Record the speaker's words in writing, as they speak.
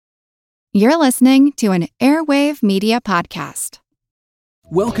You're listening to an Airwave Media Podcast.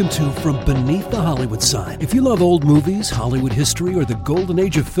 Welcome to From Beneath the Hollywood Sign. If you love old movies, Hollywood history, or the golden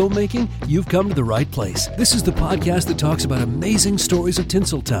age of filmmaking, you've come to the right place. This is the podcast that talks about amazing stories of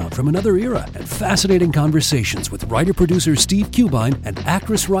Tinseltown from another era and fascinating conversations with writer-producer Steve Cubine and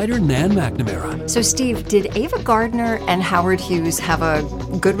actress-writer Nan McNamara. So, Steve, did Ava Gardner and Howard Hughes have a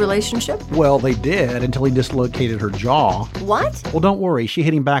good relationship? Well, they did until he dislocated her jaw. What? Well, don't worry. She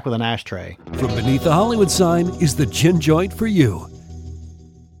hit him back with an ashtray. From Beneath the Hollywood Sign is the gin joint for you.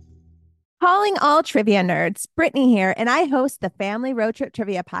 Calling all trivia nerds, Brittany here, and I host the Family Road Trip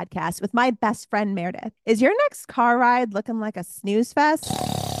Trivia Podcast with my best friend Meredith. Is your next car ride looking like a snooze fest?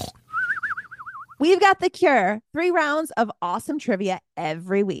 We've got the cure. 3 rounds of awesome trivia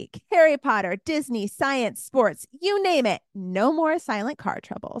every week. Harry Potter, Disney, science, sports, you name it. No more silent car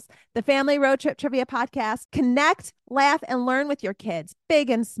troubles. The Family Road Trip Trivia Podcast. Connect, laugh, and learn with your kids,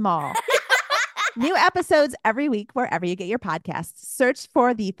 big and small. New episodes every week wherever you get your podcasts. Search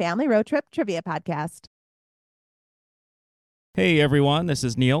for the Family Road Trip Trivia Podcast. Hey everyone, this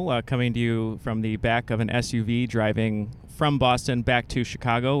is Neil coming to you from the back of an SUV driving from Boston back to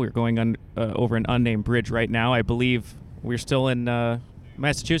Chicago. We're going over an unnamed bridge right now. I believe we're still in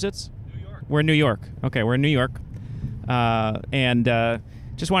Massachusetts? New York. We're in New York. Okay, we're in New York. And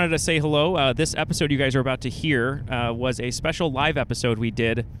just wanted to say hello. This episode you guys are about to hear was a special live episode we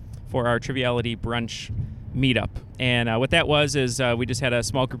did for our Triviality brunch meetup. And what that was is we just had a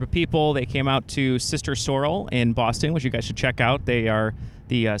small group of people. They came out to Sister Sorrel in Boston, which you guys should check out. They are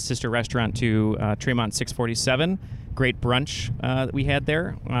the sister restaurant to Tremont 647. Great brunch that we had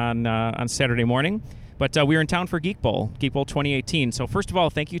there on Saturday morning. But we were in town for Geek Bowl 2018. So first of all,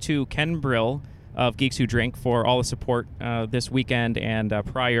 thank you to Ken Brill of Geeks Who Drink for all the support this weekend and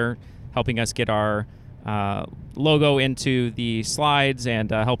prior, helping us get our logo into the slides and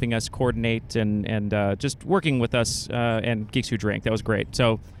helping us coordinate and just working with us and Geeks Who Drink. That was great.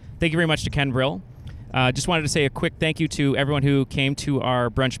 So thank you very much to Ken Brill. Just wanted to say a quick thank you to everyone who came to our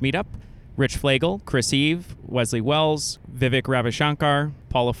brunch meetup. Rich Flagel, Chris Eve, Wesley Wells, Vivek Ravishankar,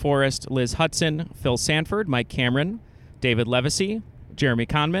 Paula Forrest, Liz Hudson, Phil Sanford, Mike Cameron, David Levesey, Jeremy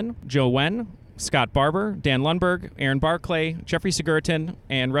Conman, Joe Wen, Scott Barber, Dan Lundberg, Aaron Barclay, Jeffrey Sigurton,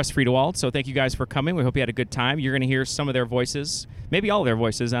 and Russ Friedewald. So thank you guys for coming. We hope you had a good time. You're going to hear some of their voices, maybe all of their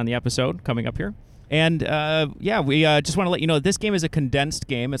voices on the episode coming up here. And we just want to let you know this game is a condensed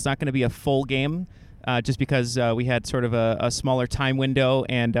game. It's not going to be a full game just because we had sort of a smaller time window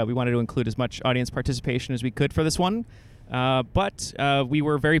and we wanted to include as much audience participation as we could for this one. But we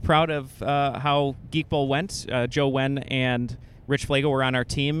were very proud of how Geek Bowl went. Joe Wen and Rich Flagel were on our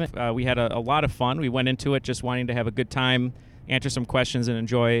team. We had a lot of fun. We went into it just wanting to have a good time, answer some questions, and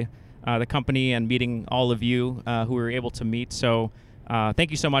enjoy the company and meeting all of you who we were able to meet. So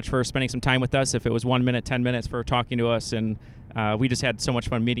thank you so much for spending some time with us. If it was 1 minute, 10 minutes for talking to us. And we just had so much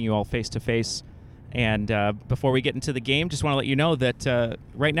fun meeting you all face-to-face. And before we get into the game, just want to let you know that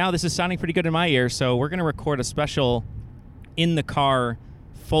right now this is sounding pretty good in my ear. So we're going to record a special in-the-car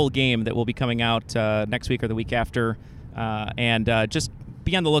full game that will be coming out next week or the week after. And just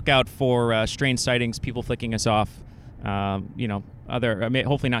be on the lookout for strange sightings, people flicking us off,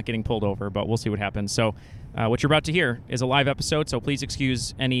 hopefully not getting pulled over, but we'll see what happens. So what you're about to hear is a live episode, so please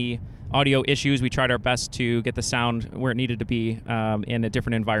excuse any audio issues. We tried our best to get the sound where it needed to be in a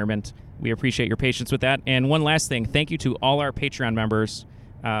different environment. We appreciate your patience with that. And one last thing, thank you to all our Patreon members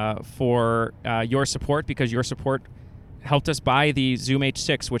for your support, because your support helped us buy the Zoom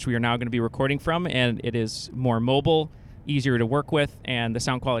H6, which we are now going to be recording from, and it is more mobile, easier to work with, and the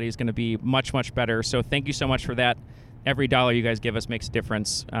sound quality is going to be much, much better. So thank you so much for that. Every dollar you guys give us makes a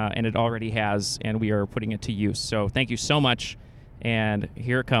difference, and it already has, and we are putting it to use. So thank you so much, and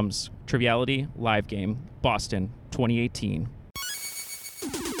here it comes. Triviality Live Game, Boston, 2018.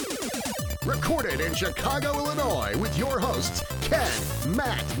 Recorded in Chicago, Illinois, with your hosts, Ken,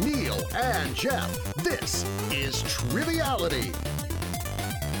 Matt, Neil, and Jeff. This is Triviality.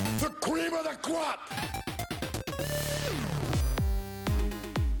 The cream of the crop!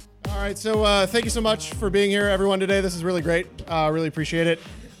 All right, so thank you so much for being here, everyone, today. This is really great. Really appreciate it.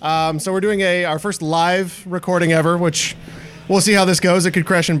 So we're doing our first live recording ever, which we'll see how this goes. It could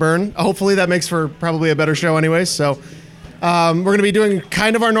crash and burn. Hopefully that makes for probably a better show anyways. So we're going to be doing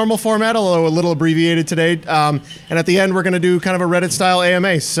kind of our normal format, although a little abbreviated today. And at the end, we're going to do kind of a Reddit-style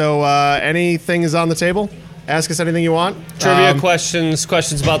AMA. So anything is on the table. Ask us anything you want. Trivia questions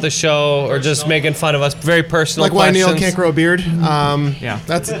about the show, or just making fun of us. Very personal like questions. Like why Neil can't grow a beard. Yeah.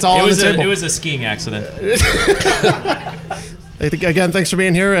 It's all on the table. It was a skiing accident. Again, thanks for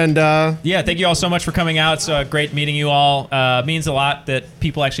being here. And yeah, thank you all so much for coming out. It's great meeting you all. Means a lot that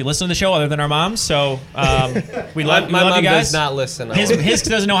people actually listen to the show other than our moms. So we love My mom you guys. does not listen. His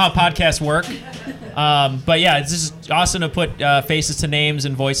doesn't know how podcasts work. But yeah, it's just awesome to put faces to names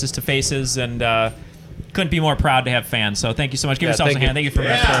and voices to faces, and couldn't be more proud to have fans. So thank you so much. Give yourselves a hand. Thank you for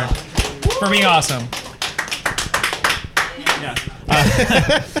being awesome. Yeah.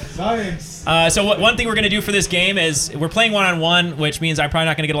 So one thing we're going to do for this game is we're playing one-on-one, which means I'm probably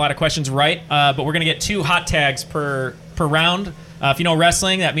not going to get a lot of questions right, but we're going to get 2 hot tags per round. If you know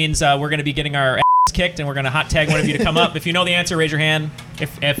wrestling, that means we're going to be getting our ass kicked, and we're going to hot tag one of you to come up. If you know the answer, raise your hand.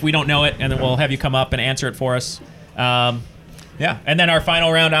 If we don't know it, and then we'll have you come up and answer it for us. Yeah, and then our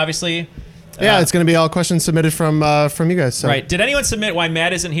final round, obviously. It's going to be all questions submitted from you guys. So. Right. Did anyone submit why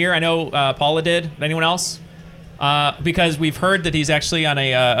Matt isn't here? I know Paula did. Anyone else? Because we've heard that he's actually on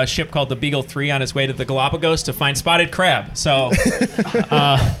a ship called the Beagle 3 on his way to the Galapagos to find spotted crab. So,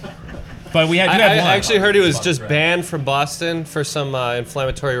 but I actually heard he was just banned from Boston for some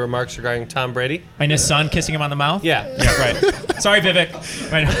inflammatory remarks regarding Tom Brady. And his son kissing him on the mouth? Yeah, right. Sorry, Vivek.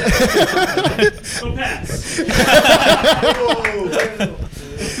 Right. Go pass.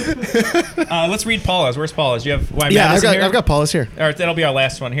 Let's read Paula's. Where's Paula's? Do you have why Matt isn't here? I've got Paula's here. All right, that'll be our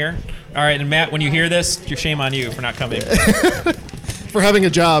last one here. All right, and Matt, when you hear this, your shame on you for not coming. For having a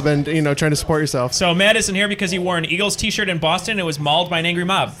job and trying to support yourself. So Matt isn't here because he wore an Eagles t-shirt in Boston and was mauled by an angry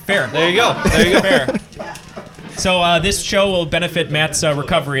mob. Fair. There you go. Fair. So this show will benefit Matt's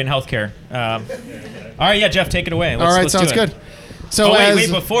recovery and healthcare. All right, yeah, Jeff, take it away. Let's sounds good. So wait,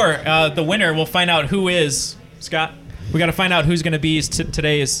 before the winner, we'll find out who is Scott. We got to find out who's going to be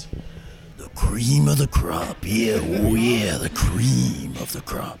today's. The cream of the crop. Yeah, oh yeah, the cream of the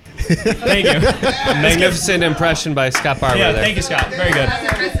crop. Thank you. Magnificent impression by Scott Barber. Yeah, there. thank you, Scott. Very good.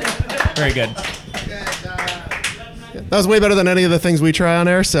 Very good. That was way better than any of the things we try on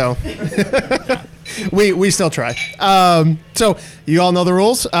air, so we still try. So you all know the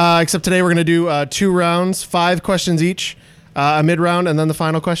rules, except today we're going to do 2 rounds, 5 questions each, a mid-round, and then the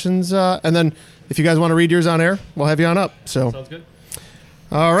final questions. And then if you guys want to read yours on air, we'll have you on up. So sounds good.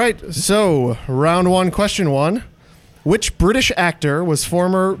 All right, so round 1, question 1. Which British actor was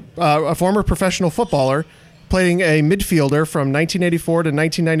a former professional footballer, playing a midfielder from 1984 to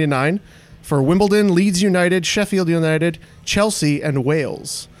 1999 for Wimbledon, Leeds United, Sheffield United, Chelsea, and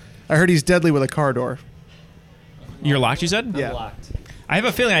Wales? I heard he's deadly with a car door. You're locked, you said? Yeah. I'm locked. I have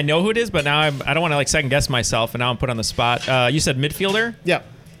a feeling I know who it is, but now I don't want to second guess myself, and now I'm put on the spot. You said midfielder? Yeah.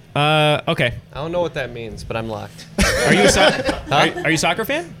 Okay. I don't know what that means, but I'm locked. Are you are you a soccer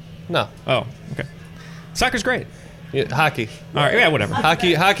fan? No. Oh, okay. Soccer's great. Yeah, hockey. All right, yeah, whatever.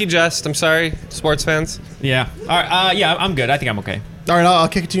 Hockey jest. I'm sorry, sports fans. Yeah. All right. Yeah, I'm good. I think I'm okay. All right, I'll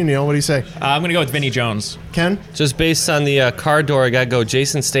kick it to you, Neil. What do you say? I'm gonna go with Vinnie Jones. Ken? Just based on the car door, I gotta go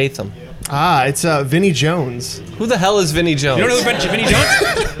Jason Statham. It's Vinnie Jones. Who the hell is Vinnie Jones? You don't know who Vinnie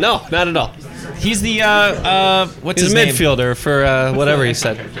Jones? No, not at all. He's the what's He's his a name? midfielder for whatever he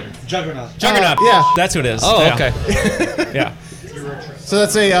said. Juggernaut. Yeah. That's who it is. Oh, yeah. okay. Yeah. So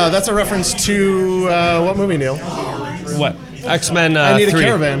that's a reference to what movie, Neil? What? X-Men I Need a 3.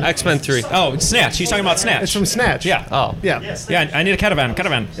 Caravan. X-Men 3. Oh, Snatch. He's talking about Snatch. It's from Snatch. Yeah. Oh. Yeah. Yeah. I need a caravan.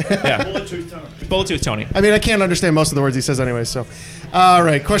 Yeah. Bullet Tooth Tony. I mean, I can't understand most of the words he says anyway, so. All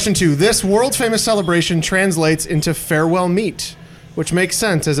right, question 2. This world-famous celebration translates into farewell meat, which makes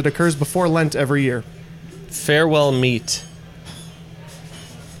sense as it occurs before Lent every year. Farewell meat.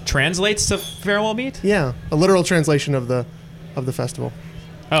 Translates to farewell meat? Yeah, a literal translation of the festival.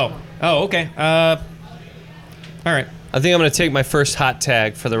 Oh, okay. All right. I think I'm going to take my first hot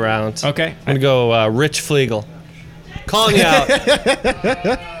tag for the round. Okay. I'm going to go Rich Flegel. Calling you out.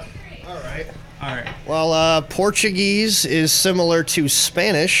 All right. Well, Portuguese is similar to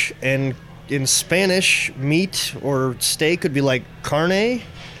Spanish, and in Spanish, meat or steak would be like carne,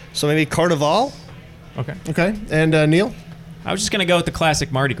 so maybe carnival. Okay. Okay, and Neil? I was just gonna go with the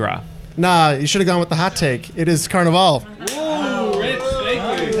classic Mardi Gras. Nah, you should have gone with the hot take. It is Carnival. Ooh, Rich.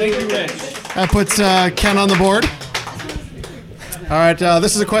 Thank you, Rich. That puts Ken on the board. All right,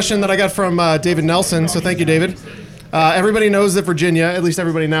 this is a question that I got from David Nelson, so thank you, David. Everybody knows that Virginia, at least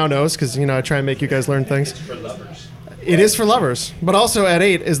everybody now knows, because, I try and make you guys learn things. It's for lovers. It is for lovers, but also at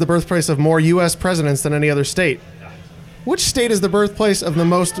 8 is the birthplace of more U.S. presidents than any other state. Which state is the birthplace of the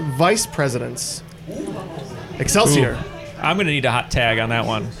most vice presidents? Excelsior. Ooh. I'm going to need a hot tag on that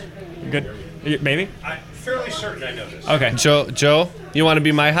one. Good? Maybe? I'm fairly certain I know this. Okay. Joe, you want to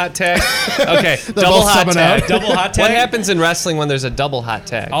be my hot tag? Okay, double both hot subbing tag. out. Double hot tag? What happens in wrestling when there's a double hot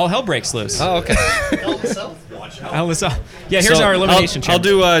tag? All hell breaks loose. Oh, okay. Yeah, here's our elimination I'll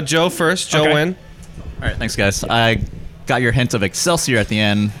champion. do Joe first. Joe Okay. win. All right, thanks, guys. I got your hint of Excelsior at the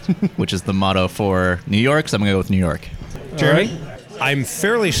end, which is the motto for New York, so I'm going to go with New York. Jeremy? I'm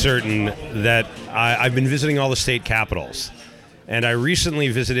fairly certain that I've been visiting all the state capitals. And I recently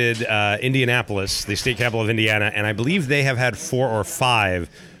visited Indianapolis, the state capital of Indiana, and I believe they have had 4 or 5,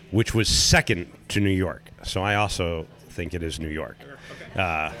 which was second to New York. So I also think it is New York.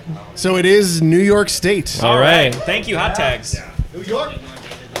 So it is New York State. All right. Thank you, Hot Tags. New York.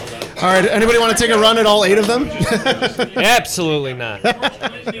 All right. Anybody want to take a run at all 8 of them? Absolutely not.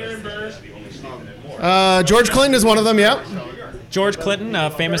 George Clinton is one of them. Yeah. George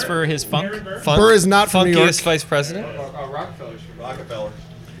Clinton, famous for his funk. Burr is not from New York. Funkiest vice president.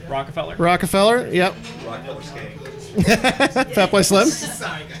 Rockefeller. Yep. Fat Boy Slim.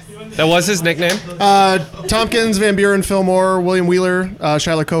 That was his nickname. Tompkins, Van Buren, Fillmore, William Wheeler,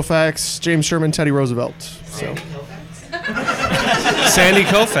 Shiloh Colfax, James Sherman, Teddy Roosevelt. So. Sandy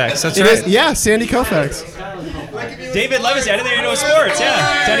Koufax. That's right. Yeah, Sandy Koufax. David Levis, I didn't even know sports.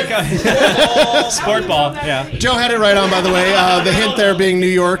 Yeah, sport ball. Yeah. Joe had it right on, by the way. The hint there being New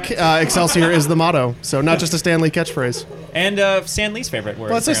York, Excelsior is the motto. So not just a Stan Lee catchphrase. And Stan Lee's favorite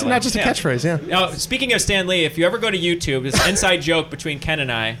word. Well, it's not just a catchphrase, yeah. Now, speaking of Stan Lee, if you ever go to YouTube, this inside joke between Ken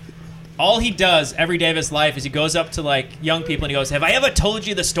and I. All he does every day of his life is he goes up to like young people and he goes, "Have I ever told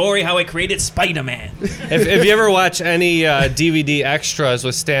you the story how I created Spider-Man?" If you ever watch any DVD extras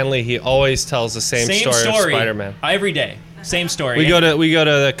with Stan Lee, he always tells the same story of Spider-Man. Every day, same story. We go to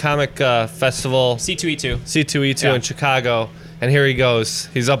the comic festival C2E2 in Chicago, and here he goes.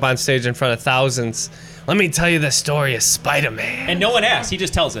 He's up on stage in front of thousands. Let me tell you the story of Spider-Man. And no one asks. He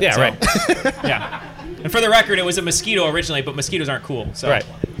just tells it. Yeah, so. right. Yeah. And for the record, it was a mosquito originally, but mosquitoes aren't cool. So. Right.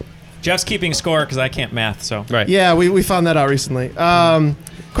 Jeff's keeping score because I can't math, so. Right. Yeah, we found that out recently.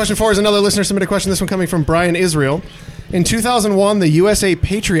 Question 4 is another listener submitted question. This one coming from Brian Israel. In 2001, the USA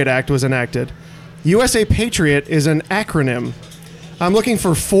Patriot Act was enacted. USA Patriot is an acronym. I'm looking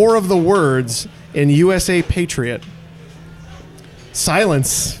for 4 of the words in USA Patriot.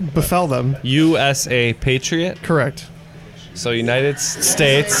 Silence befell them. USA Patriot? Correct. So United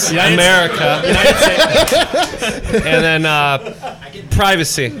States, America. United States. And then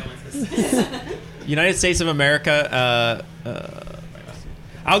privacy. United States of America.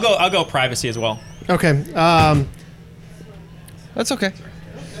 I'll go privacy as well. Okay. That's okay.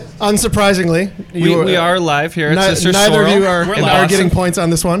 Unsurprisingly, we are live here at Sister neither Sorrel. of you are getting points on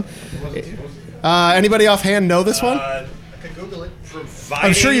this one. Anybody offhand know this one? I could Google it.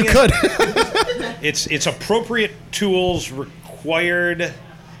 I'm sure you could. It's appropriate tools required.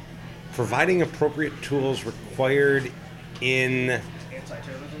 Providing appropriate tools required in.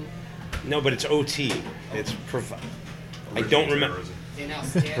 No, but it's OT. It's I don't remember.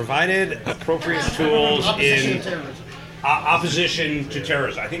 Provided appropriate tools in opposition to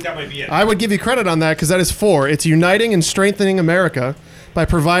terrorism. I think that might be it. I would give you credit on that because that is 4. It's uniting and strengthening America by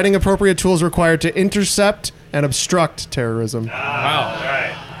providing appropriate tools required to intercept and obstruct terrorism. Wow. All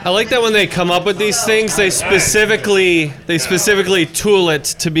right. I like that when they come up with these things, they specifically tool it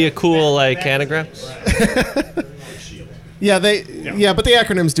to be a cool anagram. Yeah, but the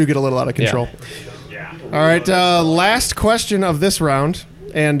acronyms do get a little out of control. Yeah. All right, last question of this round,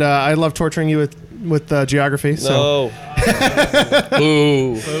 and I love torturing you with geography. So. No.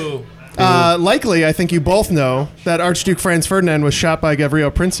 Boo. Likely, I think you both know that Archduke Franz Ferdinand was shot by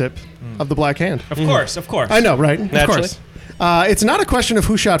Gavrilo Princip of the Black Hand. Of course. I know, right? Of Naturally. course. It's not a question of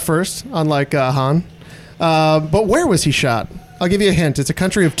who shot first, unlike Han. But where was he shot? I'll give you a hint. It's a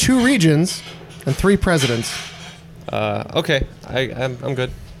country of 2 regions and 3 presidents. Okay. I'm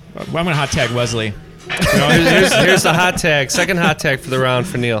good. I'm going to hot tag Wesley. Here's the hot tag. Second hot tag for the round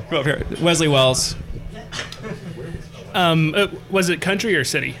for Neil. Go over here. Wesley Wells. Was it country or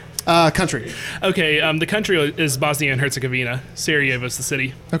city? Country. Okay, the country is Bosnia and Herzegovina. Sarajevo's the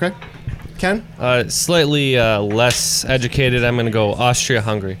city. Okay. Ken? Slightly less educated. I'm going to go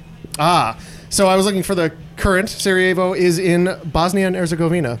Austria-Hungary. So I was looking for the current. Sarajevo is in Bosnia and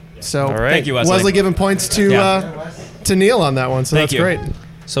Herzegovina. So all right. Thank you, Wesley. Wesley giving points to Neil on that one. So that's great.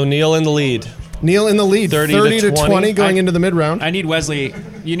 So Neil in the lead. Neil in the lead. 30 to 20 going into the mid-round. I need Wesley.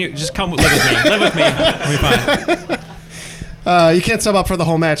 Just come live with me. Live with me. It'll be fine. You can't sub up for the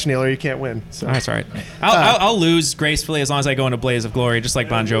whole match, Neil, or you can't win. So. That's all right. I'll lose gracefully as long as I go in a blaze of glory, just like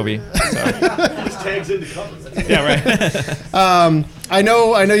Bon Jovi. This tags into cover. Yeah, right. I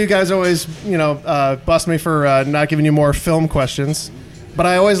know you guys always, bust me for not giving you more film questions, but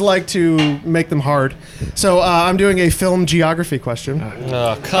I always like to make them hard. So I'm doing a film geography question.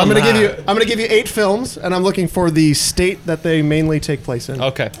 I'm gonna give you 8 films, and I'm looking for the state that they mainly take place in.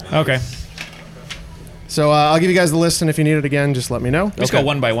 Okay. So I'll give you guys the list, and if you need it again, just let me know. Let's go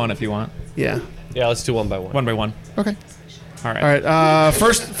one by one if you want. Yeah. Yeah, let's do one by one. One by one. Okay. All right. All right.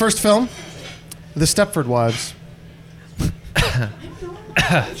 First film, The Stepford Wives.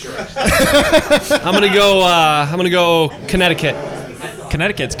 I'm gonna go Connecticut.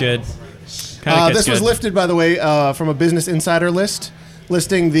 Connecticut's good. This was lifted, by the way, from a Business Insider list,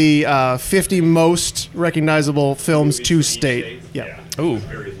 listing the 50 most recognizable films to state. Yeah. Ooh.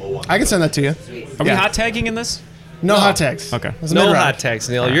 I can send that to you. Are we hot tagging in this? No hot tags. Okay. No hot tags,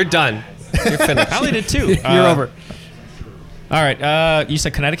 Neil. You're done. You're finished. I only did 2. You're over. All right. You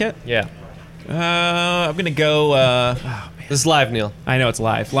said Connecticut? Yeah. I'm gonna go. This is live, Neil. I know it's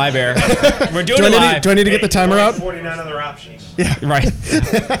live. Live air. We're doing Do it live. Do I need to get the timer out? 49 other options. Yeah. Right.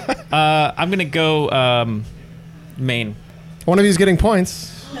 I'm gonna go Maine. One of you's getting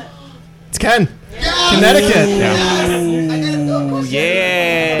points. It's Ken. Connecticut.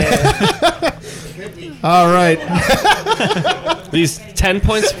 Yeah. All right. These 10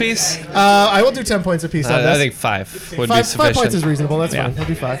 points apiece? I will do 10 points apiece on this. I think 5 would be Five sufficient. points is reasonable. That's fine. We'll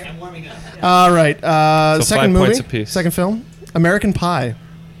do 5. All right. So Second 5 movie. points apiece. Second film. American Pie.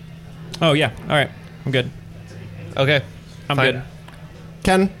 Oh yeah. All right. I'm good. Okay. I'm fine. good.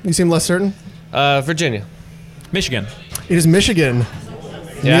 Ken, you seem less certain. Virginia. Michigan. It is Michigan.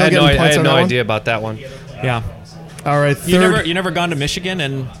 Yeah, I Neil getting had points on no that one? idea about that one. Yeah. All right. Third. You never gone to Michigan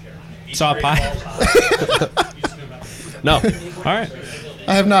and saw a pie? No. All right.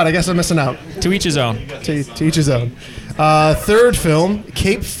 I have not. I guess I'm missing out. To each his own. To each his own. Third film,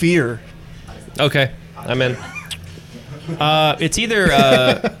 Cape Fear. Okay. I'm in. It's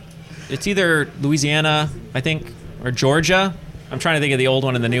either Louisiana, I think, or Georgia. I'm trying to think of the old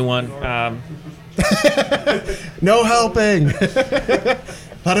one and the new one. No helping.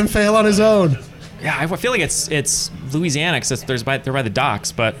 Let him fail on his own. Yeah, I feel like it's Louisiana because they're by the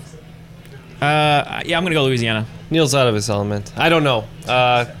docks. But yeah, I'm gonna go Louisiana. Neil's out of his element. I don't know.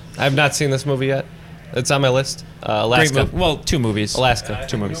 I have not seen this movie yet. It's on my list. Alaska. Well, 2 movies. Alaska.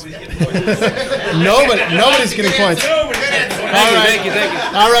 2 movies. Nobody's getting points. Thank you.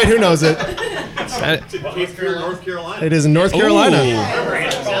 All right, who knows it? North Carolina. It is in North Carolina.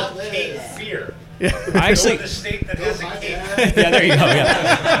 It's called Cape Fear. I actually. The state that has a cape. Yeah, there you go.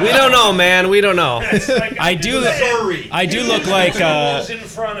 Yeah. We don't know, man. We don't know. I do look like. in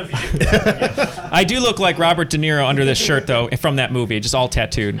front of you. I do look like Robert De Niro under this shirt, though, from that movie, just all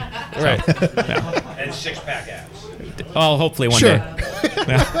tattooed. Right. Yeah. And 6-pack abs. Oh, hopefully one Sure. day.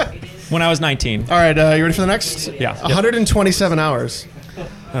 Yeah. When I was 19. All right, you ready for the next? Yeah. 127 hours.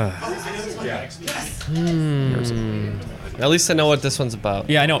 At least I know what this one's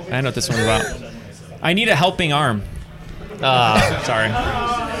about. Yeah, I know what this one's about. I need a helping arm. Sorry.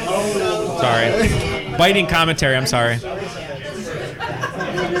 Biting commentary, I'm sorry.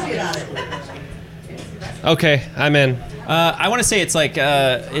 Okay, I'm in. I want to say it's like,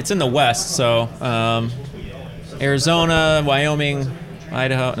 it's in the West, so Arizona, Wyoming,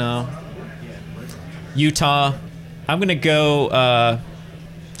 Idaho, no. Utah. I'm going to go,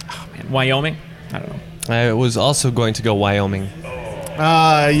 Wyoming? I don't know. I was also going to go Wyoming.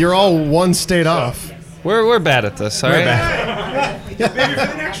 You're all one state off. We're bad at this, all right? Maybe for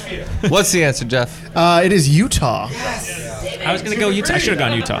the next few. What's the answer, Jeff? It is Utah. I was going to go Utah. I should have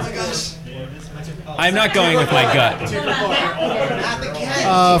gone Utah. I'm not going with my gut.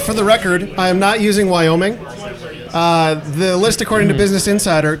 For the record, I am not using Wyoming. The list, according to Business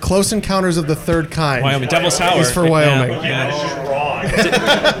Insider, Close Encounters of the Third Kind. Wyoming. Devil's Tower. Is for Wyoming.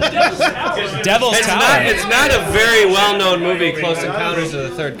 Devil's Tower. It's not a very well-known movie, Close Encounters of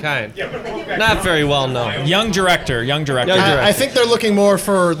the Third Kind. Not very well-known. Young director. I think they're looking more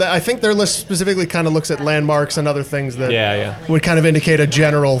for. I think their list specifically kind of looks at landmarks and other things that would kind of indicate a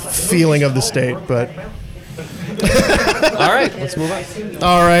general feeling of the state. But all right, let's move on.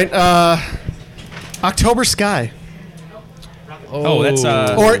 All right, October Sky. Oh, that's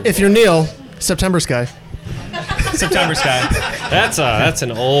or if you're Neil, September Sky. September Sky. That's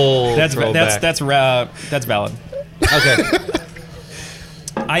an old. That's throwback. that's valid. Okay.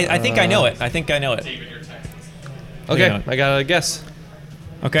 I think I know it. Okay, I got a guess.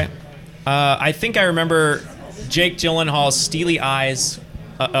 Okay. I think I remember Jake Gyllenhaal's steely eyes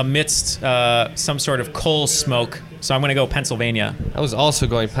amidst some sort of coal smoke. So I'm going to go Pennsylvania. I was also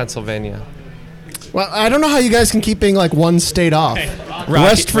going Pennsylvania. Well, I don't know how you guys can keep being like one state off.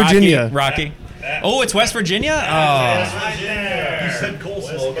 West Virginia. Rocky. Oh, it's West Virginia? Oh. You said coal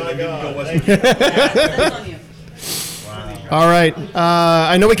smoke and then you didn't go West Virginia. All right.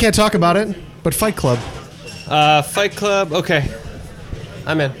 I know we can't talk about it, but Fight Club. Fight Club. Okay.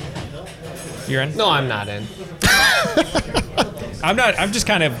 I'm in. You're in? No, I'm not in. I'm not. I'm just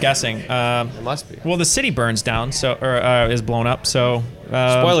kind of guessing. It must be. Well, the city burns down, or is blown up. So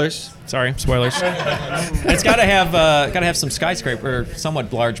spoilers. Sorry, spoilers. It's got to have some skyscraper,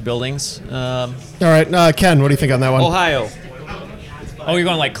 somewhat large buildings. All right, Ken, what do you think on that one? Ohio. Oh, you're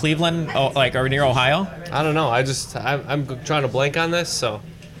going like Cleveland? Oh, like are we near Ohio? I don't know. I'm trying to blank on this, so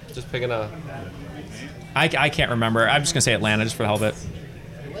just picking a. I can't remember. I'm just gonna say Atlanta just for the hell of it.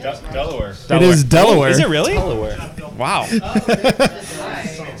 Delaware. It is Delaware. Oh, is it really? Delaware. Wow.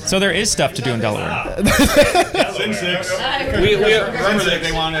 So there is stuff to do in Delaware. Sin 6. We remember that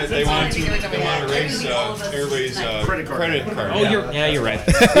they wanted to raise everybody's credit card. Oh, you're right.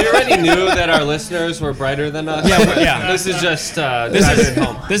 We already knew that our listeners were brighter than us. Yeah. This is just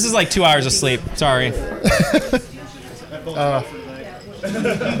home. This is like 2 hours of sleep. Sorry.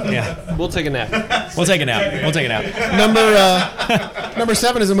 Yeah. We'll take a nap. We'll take a nap. Number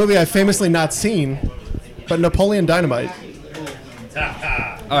 7 is a movie I've famously not seen, but Napoleon Dynamite.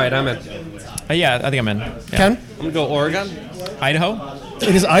 All right, I'm in. Yeah, I think I'm in. Yeah. Ken? I'm gonna go Oregon. Idaho?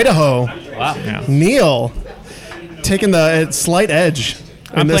 It is Idaho. Wow. Yeah. Neil taking the slight edge.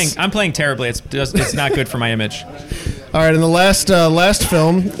 I'm playing terribly. It's not good for my image. All right, and the last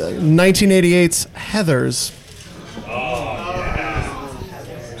film, 1988's Heathers.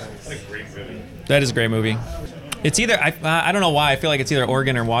 That is a great movie. It's either I don't know why I feel like it's either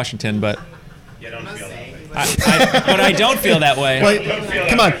Oregon or Washington, but I don't feel that way. Wait,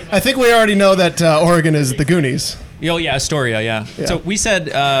 come on. I think we already know that Oregon is the Goonies. Oh yeah, Astoria, yeah. So we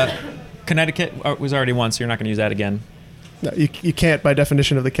said Connecticut was already one, so you're not going to use that again. No, you can't by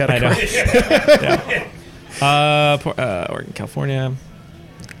definition of the category. Yeah. Oregon, California.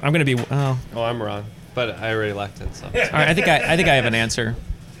 I'm going to be. Oh, I'm wrong, but I already locked in. So. All right, I think I have an answer.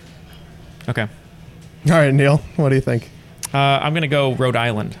 Okay. All right, Neil, what do you think? I'm going to go Rhode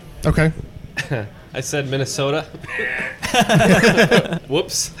Island. Okay. I said Minnesota.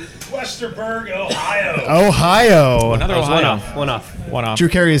 Whoops. Westerberg, Ohio. Ohio. Another Ohio. One off. Drew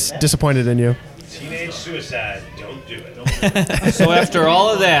Carey is disappointed in you. Teenage suicide. Don't do it. So after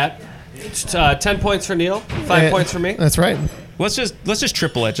all of that, 10 points for Neil, 5 points for me. That's right. Let's just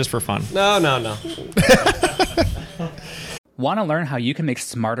triple it just for fun. No. Want to learn how you can make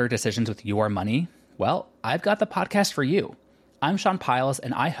smarter decisions with your money? Well, I've got the podcast for you. I'm Sean Piles,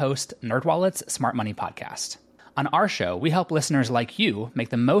 and I host NerdWallet's Smart Money Podcast. On our show, we help listeners like you make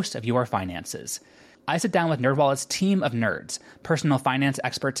the most of your finances. I sit down with NerdWallet's team of nerds, personal finance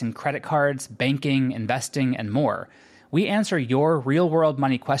experts in credit cards, banking, investing, and more. We answer your real-world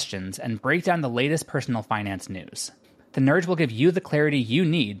money questions and break down the latest personal finance news. The nerds will give you the clarity you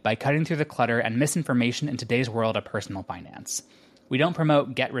need by cutting through the clutter and misinformation in today's world of personal finance. We don't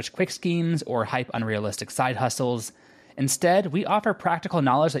promote get-rich-quick schemes or hype unrealistic side hustles. Instead, we offer practical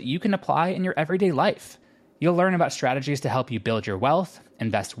knowledge that you can apply in your everyday life. You'll learn about strategies to help you build your wealth,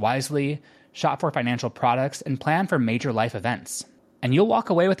 invest wisely, shop for financial products, and plan for major life events. And you'll walk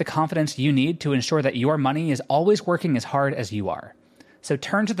away with the confidence you need to ensure that your money is always working as hard as you are. So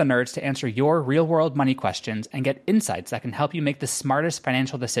turn to the nerds to answer your real-world money questions and get insights that can help you make the smartest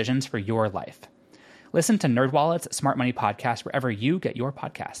financial decisions for your life. Listen to NerdWallet's Smart Money Podcast wherever you get your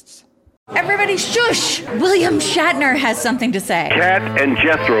podcasts. Everybody shush! William Shatner has something to say. Cat and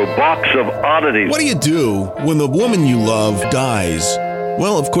Jethro, box of oddities. What do you do when the woman you love dies?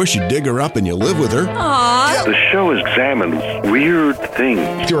 Well, of course you dig her up and you live with her. Aww. The show examines weird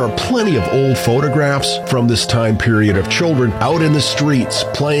things. There are plenty of old photographs from this time period of children out in the streets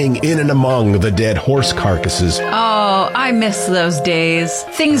playing in and among the dead horse carcasses. Oh, I miss those days.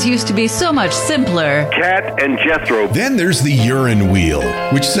 Things used to be so much simpler. Cat and Jethro. Then there's the urine wheel,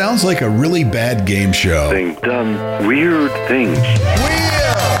 which sounds like a really bad game show. They've done weird things.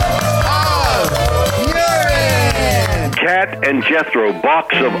 Cat and Jethro,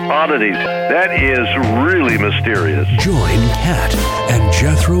 box of oddities. That is really mysterious. Join Cat and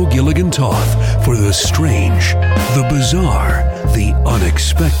Jethro Gilligan Toth for the strange, the bizarre, the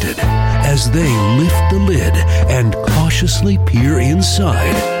unexpected, as they lift the lid and cautiously peer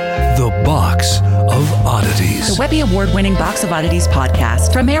inside the Box of Oddities. The Webby Award-winning Box of Oddities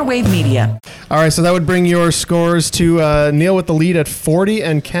podcast from Airwave Media. All right, so that would bring your scores to Neil with the lead at 40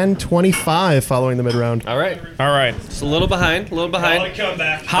 and Ken 25 following the mid-round. All right. It's a little behind.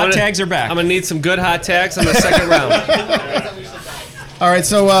 Hot tags are back. I'm going to need some good hot tags in the second round. All right,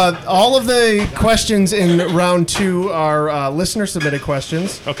 so all of the questions in round 2 are listener-submitted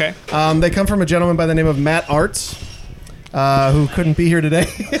questions. Okay. They come from a gentleman by the name of Matt Arts. who couldn't be here today.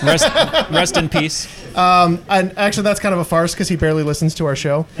 Rest in peace. And actually, that's kind of a farce because he barely listens to our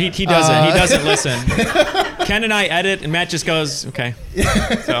show. He doesn't. He doesn't listen. Ken and I edit, and Matt just goes, okay.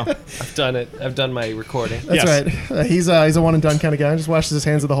 So I've done it. I've done my recording. That's right. He's a one and done kind of guy. Just washes his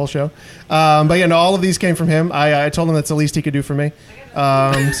hands of the whole show. But yeah, no, all of these came from him. I told him that's the least he could do for me,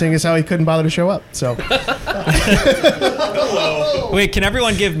 seeing as how he couldn't bother to show up. So. Wait, can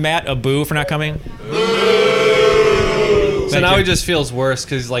everyone give Matt a boo for not coming? So now he just feels worse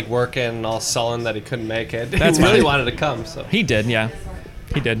because he's like working and all sullen that he couldn't make it. That's he really fine. wanted to come. So he did, yeah.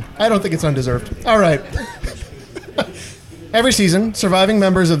 He did. I don't think it's undeserved. All right. Every season, surviving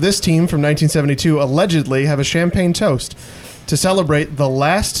members of this team from 1972 allegedly have a champagne toast to celebrate the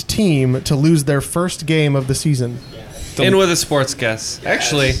last team to lose their first game of the season. In with a sports guess.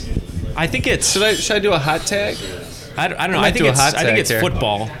 Actually, I think it's. Should I do a hot tag? I don't know. I think it's here.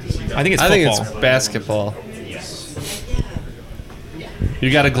 football. I think it's football. I think it's basketball.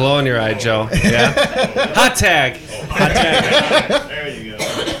 You got a glow in your eye, Joe. Yeah. Hot tag. Hot tag. There you go.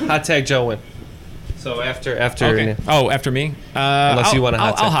 Hot tag, Joe win. So after. Okay. Oh, after me. Unless you want a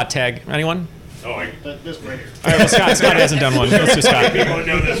hot tag. I'll hot tag. Anyone? Oh, this right here. All right. Well, Scott hasn't done one. Let's do Scott. People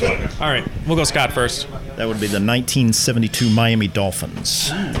know this one. All right. We'll go Scott first. That would be the 1972 Miami Dolphins.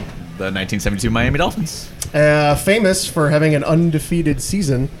 The 1972 Miami Dolphins. Famous for having an undefeated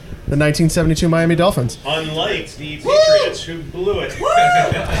season, the 1972 Miami Dolphins. Unlike the Patriots who blew it.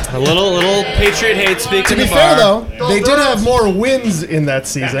 A little Patriot hate speak To in be the fair, bar. though, they did have more wins in that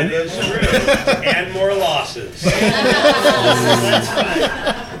season. That is true. And more losses.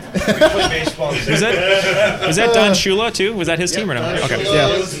 Was that Don Shula too? Was that his team or no? Okay. Yeah.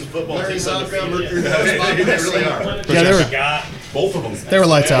 Yeah, they were both of them. They were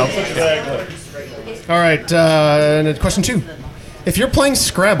lights out. Exactly. All right, and question 2. If you're playing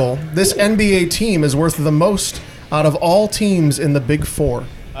Scrabble, this NBA team is worth the most out of all teams in the Big Four.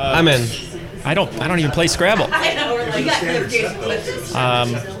 I'm in. I don't even play Scrabble.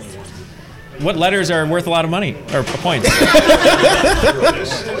 What letters are worth a lot of money or points?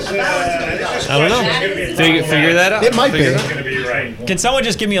 I don't know. Figure that out. It might be. It's going to be right. Can someone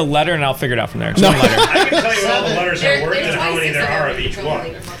just give me a letter and I'll figure it out from there? No. One letter. I can tell you all the letters are worth and how many there are of each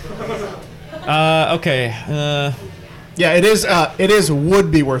one. Okay. Yeah, it is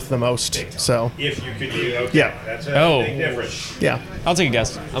would be worth the most. So. If you could do, okay. Yeah. That's a big difference. Yeah. I'll take a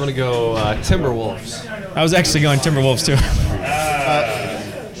guess. I'm going to go Timberwolves. I was actually going Timberwolves too.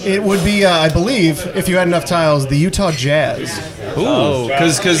 It would be, I believe, if you had enough tiles, the Utah Jazz. Ooh,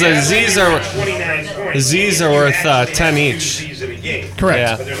 because the Z's are worth 10 each. Z's in a game. Correct.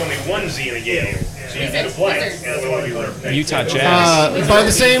 Yeah. But there's only one Z in a game. So you have to play. Utah Jazz. By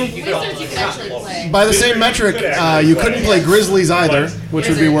the same metric, you couldn't play Grizzlies either, which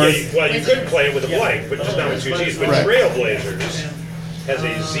would be worth. Well, you could play it with a blank, but just not with two Z's. But Right. Trailblazers has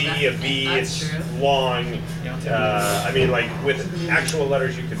a Z, a B, it's long. Like with actual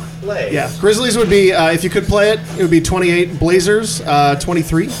letters you could play. Yeah, Grizzlies would be, if you could play it, it would be 28. Blazers,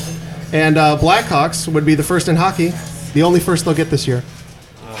 23. And Blackhawks would be the first in hockey, the only first they'll get this year.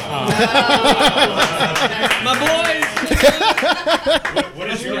 My boys! What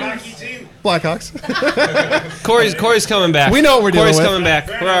is your hockey team? Blackhawks. Corey's coming back. We know what we're dealing Corey's with. coming back.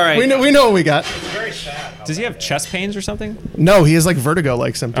 We're all right. We know what we got. Does he have chest pains or something? No, he has like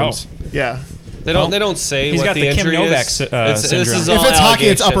vertigo-like symptoms. Oh. Yeah. They don't say He's what got the Kim injury Novak is. syndrome. This is all If it's hockey,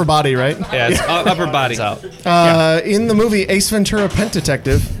 it's allegation. upper body, right? Yeah, it's upper body's out. In the movie Ace Ventura: Pet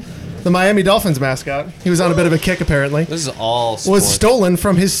Detective, the Miami Dolphins mascot, he was on a bit of a kick apparently, This is all was sports. stolen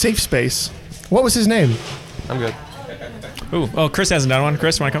from his safe space. What was his name? I'm good. Ooh, oh, Chris hasn't done one.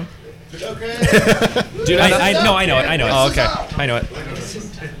 Chris, want to come? Dude, I know it. Oh, okay. I know it.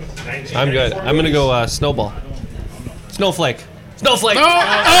 I'm good. I'm gonna go Snowball. Snowflake. Snowflake.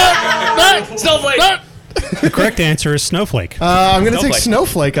 Snowflake. The correct answer is snowflake. I'm going to take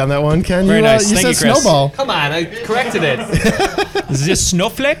Snowflake. Snowflake on that one, Ken. Very you nice. you Thank said you, Chris. Snowball. Come on, I corrected it. Is this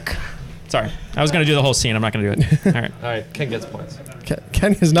Snowflake? Sorry, I was going to do the whole scene. I'm not going to do it. All right. All right, Ken gets points.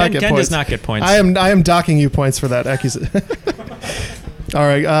 Ken does not get Ken points. does not get points. I am docking you points for that accusation. All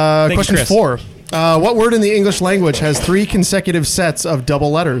right, Thank you, question Chris. 4. What word in the English language has 3 consecutive sets of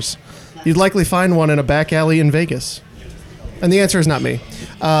double letters? You'd likely find one in a back alley in Vegas. And the answer is not me.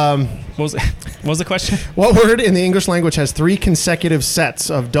 What was the question? What word in the English language has 3 consecutive sets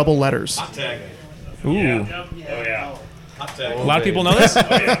of double letters? Hot tag. Ooh. Yeah. Oh, yeah. Hot tag. A lot of people know this? Oh,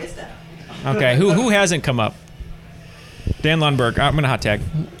 yeah. Okay, who hasn't come up? Dan Lundberg. I'm going to hot tag.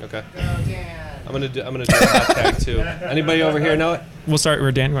 Okay. I'm gonna do a hot tag too. Anybody over here know it? We'll start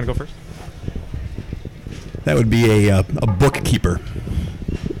with Dan. You want to go first? That would be a bookkeeper.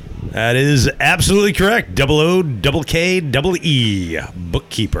 That is absolutely correct. OOKEE,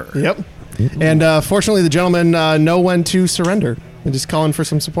 bookkeeper. Yep. And fortunately, the gentlemen know when to surrender and just calling for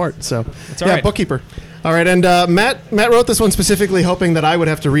some support. So, That's all right. bookkeeper. All right, and Matt wrote this one specifically hoping that I would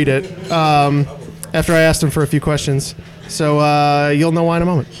have to read it after I asked him for a few questions. So you'll know why in a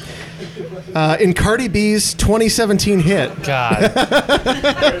moment. In Cardi B's 2017 hit. God.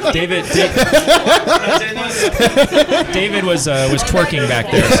 David was twerking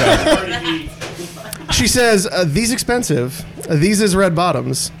back there. So. She says, these expensive, these is red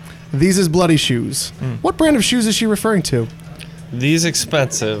bottoms, these is bloody shoes. What brand of shoes is she referring to? These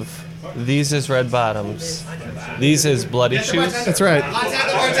expensive. These is red bottoms. These is bloody shoes. That's right. Bartender.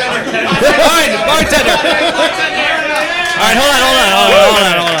 All right, hold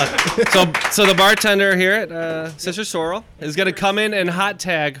on. So the bartender here at Sister Sorrel is going to come in and hot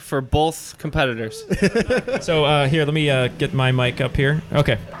tag for both competitors. So here, let me get my mic up here.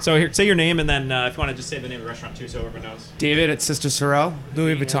 Okay. So here, say your name, and then if you want to just say the name of the restaurant too, so everyone knows. David at Sister Sorrel,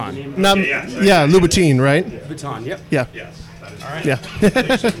 Louis Vuitton. Yeah, Louboutin, right? Vuitton, yep. Yeah. All right. Yeah.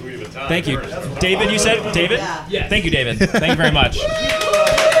 Thank you. David, you said? David? Yeah. Thank you, David. Thank you very much.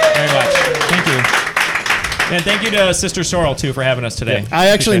 Very much. Thank you. And thank you to Sister Sorrel, too, for having us today. I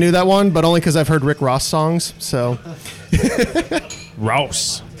actually knew that one, but only because I've heard Rick Ross songs, so.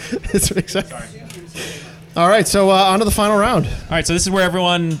 Ross. That's exactly. All right, so on to the final round. All right, so this is where we're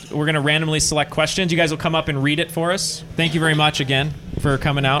going to randomly select questions. You guys will come up and read it for us. Thank you very much again for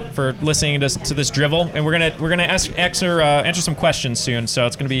coming out, for listening to this drivel. And we're gonna answer some questions soon, so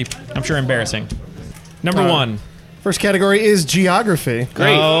it's going to be, I'm sure, embarrassing. Number one. First category is geography.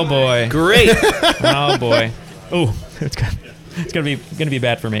 Great. Oh, boy. Great. Oh, boy. Oh, it's gonna be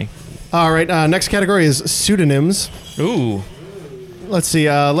bad for me. All right, next category is pseudonyms. Ooh. Let's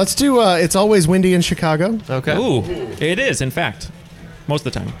see. Let's do It's Always Windy in Chicago. Okay. Ooh, it is, in fact. Most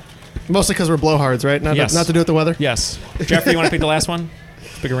of the time. Mostly because we're blowhards, right? Not to do with the weather? Yes. Jeffrey, you want to pick the last one?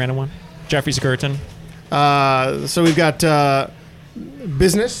 Pick a random one. Jeffrey Skirton. So we've got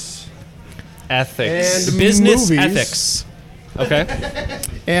business. Ethics. And business movies. ethics. Okay.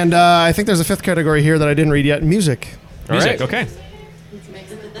 And I think there's a fifth category here that I didn't read yet. Music. Music, okay.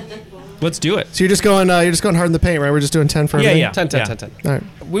 Let's do it. So you're just going hard in the paint, right? We're just doing 10 for everything? Yeah. 10. All right.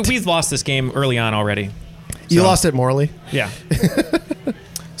 We've lost this game early on already. You lost it morally. Yeah.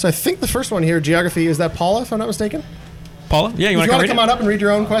 So I think the first one here, geography, is that Paula, if I'm not mistaken? Paula? Yeah, you want to to come on up and read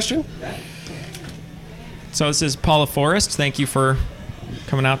your own question? So this is Paula Forrest. Thank you for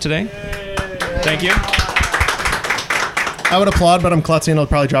coming out today. Thank you. I would applaud, but I'm klutzy and I'll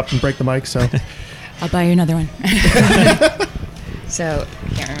probably drop and break the mic, so. I'll buy you another one. So, I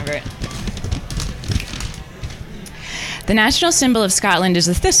can't remember it. The national symbol of Scotland is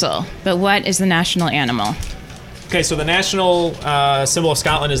the thistle, but what is the national animal? Okay, so the national symbol of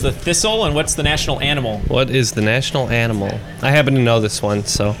Scotland is the thistle, and what's the national animal? What is the national animal? I happen to know this one,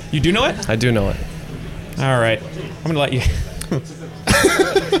 so. You do know it? I do know it. All right. I'm going to let you.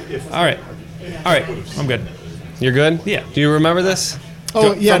 All right. I'm good. You're good? Yeah. Do you remember this?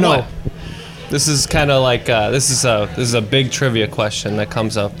 Oh, yeah, From no. what? This is kind of like this is a big trivia question that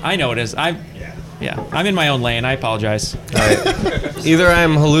comes up. I know it is. I'm in my own lane. I apologize. All right. Either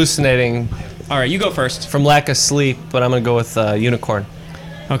I'm hallucinating. All right, you go first. From lack of sleep, but I'm gonna go with unicorn.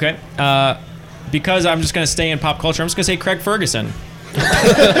 Okay. Because I'm just gonna stay in pop culture, I'm just gonna say Craig Ferguson.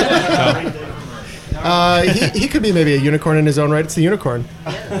 He could be maybe a unicorn in his own right. It's the unicorn.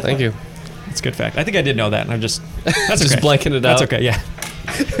 Thank you. That's a good fact. I think I did know that, and I'm just that's just okay. blanking it out. That's okay. Yeah.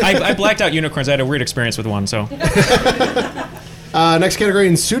 I blacked out unicorns. I had a weird experience with one. So. Next category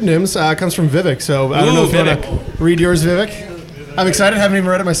in pseudonyms comes from Vivek. So I don't know if you want to read yours, Vivek. I'm excited. I haven't even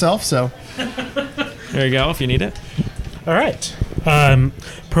read it myself. So. There you go. If you need it. All right.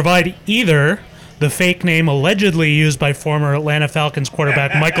 Provide either the fake name allegedly used by former Atlanta Falcons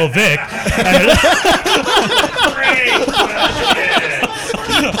quarterback Michael Vick.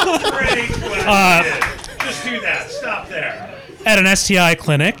 Just do that. Stop there. At an STI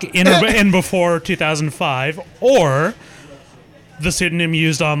clinic in before 2005, or the pseudonym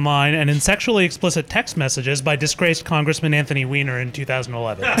used online and in sexually explicit text messages by disgraced Congressman Anthony Weiner in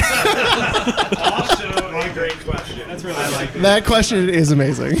 2011. Also a great question. That's really That question is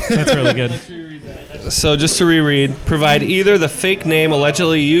amazing. That's really good. So just to reread, provide either the fake name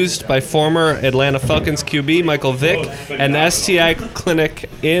allegedly used by former Atlanta Falcons QB Michael Vick and STI clinic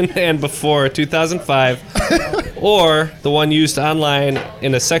in and before 2005, or the one used online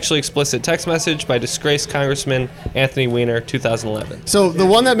in a sexually explicit text message by disgraced Congressman Anthony Weiner 2011. So the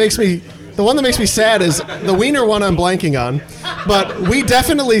one that makes me The one that makes me sad is the Wiener one I'm blanking on, but we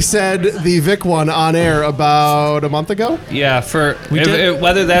definitely said the Vic one on air about a month ago. Yeah,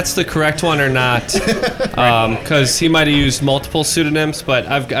 whether that's the correct one or not, because he might have used multiple pseudonyms, but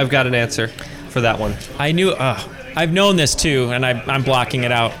I've got an answer for that one. I knew. I've known this too, and I'm blocking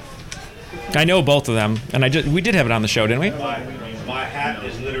it out. I know both of them, and we did have it on the show, didn't we? My hat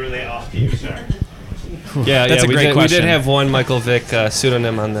is literally off to you, sir. Yeah, that's a great question. We did have one Michael Vick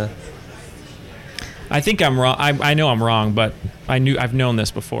pseudonym on the. I think I'm wrong. I know I'm wrong, but I've known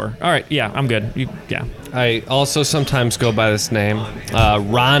this before. All right, yeah, I'm good. Yeah. I also sometimes go by this name,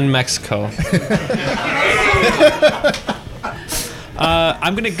 Ron Mexico.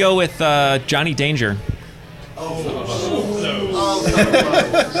 I'm gonna go with Johnny Danger. So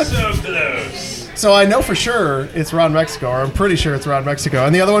close. So I know for sure it's Ron Mexico, or I'm pretty sure it's Ron Mexico.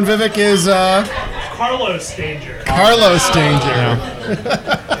 And the other one, Vivek, is Carlos Danger. Carlos Danger.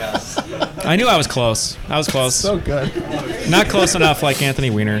 I knew I was close. So good. Not close enough like Anthony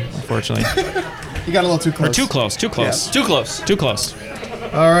Weiner, unfortunately. You got a little too close. Or too close. Too close.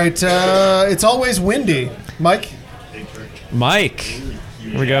 All right. It's always windy. Mike?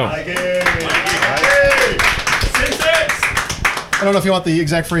 Here we go. I don't know if you want the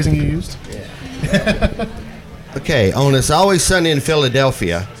exact phrasing you used. Okay, on It's Always Sunny in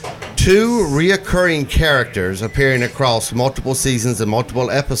Philadelphia, 2 reoccurring characters appearing across multiple seasons and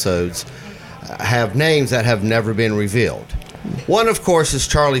multiple episodes have names that have never been revealed. One, of course, is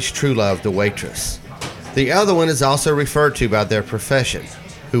Charlie's true love, the waitress. The other one is also referred to by their profession.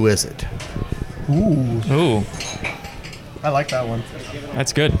 Who is it? Ooh. I like that one.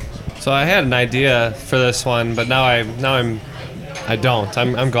 That's good. So I had an idea for this one, but now I don't.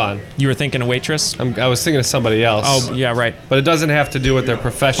 I'm gone. You were thinking a waitress? I was thinking of somebody else. Oh, yeah, right. But it doesn't have to do with their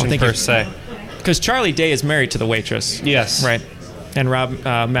profession per se. Because Charlie Day is married to the waitress. Yes. Right. And Rob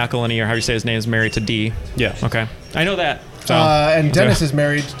McElhenney, or how you say his name, is married to Dee. Yeah. Okay. I know that. So. And Dennis is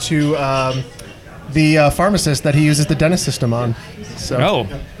married to the pharmacist that he uses the dentist system on. So. Oh.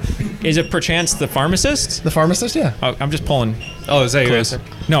 Is it perchance the pharmacist? The pharmacist, yeah. Oh, I'm just pulling. Oh, is that your answer?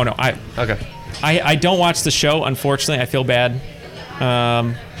 No. Okay. I don't watch the show, unfortunately. I feel bad.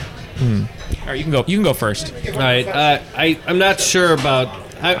 All right, you can go first. All right. I'm not sure about.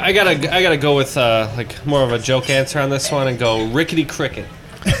 I gotta go with like more of a joke answer on this one and go Rickety Cricket.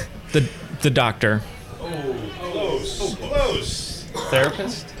 the doctor. Close.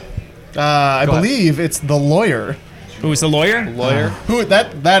 Therapist. I believe it's the lawyer. Who is the lawyer? Who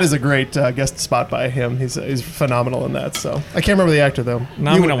that is a great guest spot by him. He's phenomenal in that. So I can't remember the actor though.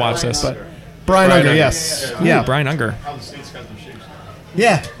 Now I'm gonna watch this. But Brian Unger, yes. Ooh, Yeah. Brian Unger.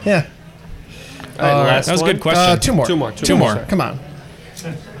 Yeah. Last that was a one. good question. Two more. Two more. Come on.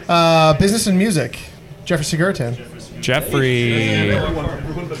 Business and music. Jeffrey Sigurtan. Jeffrey.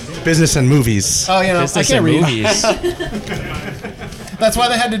 Business and movies. Oh, Business I can't and read. movies. That's why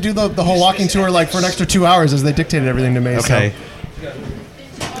they had to do the whole walking tour like for an extra 2 hours as they dictated everything to me. Okay. So.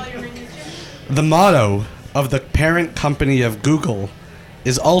 The motto of the parent company of Google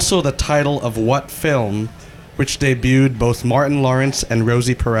is also the title of what film which debuted both Martin Lawrence and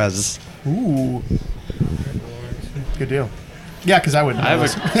Rosie Perez? Ooh. Good deal. Yeah, because I would know.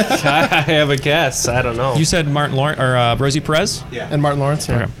 I have a guess. I don't know. You said Martin Lawrence or Rosie Perez? Yeah. And Martin Lawrence,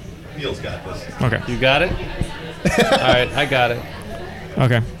 yeah. Okay. Neil's got this. Okay. You got it? All right, I got it.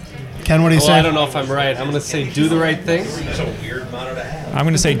 Okay. Ken, what do you say? I don't know if I'm right. I'm going to say do the right thing. That's a weird motto to have. I'm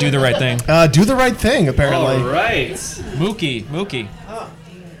going to say do the right thing. Do the right thing, apparently. All right. Mookie.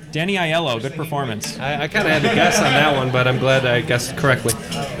 Danny Aiello, good performance. I kind of had to guess on that one, but I'm glad I guessed correctly.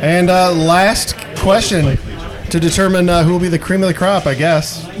 And last question to determine who will be the cream of the crop, I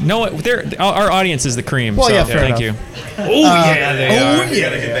guess. No, our audience is the cream. Well, so yeah, fair thank enough. you. Oh, yeah, they are. Is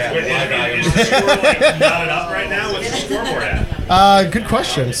the score knotted up right now? What's the scoreboard at? Good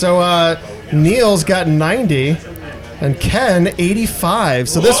question. So Neil's got 90 and Ken 85.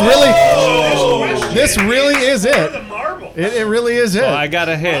 So this really is it. It really is it. Well, I got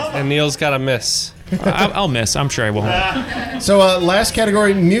a hit and Neil's got a miss. I'll miss. I'm sure I will. So last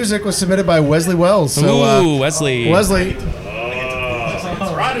category, music, was submitted by Wesley Wells. So, Ooh, Wesley.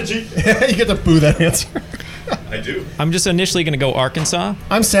 Prodigy. You get to boo that answer. I do. I'm just initially going to go Arkansas.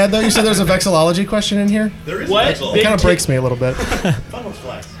 I'm sad, though. You said there's a vexillology question in here. There is What? It kind of breaks me a little bit.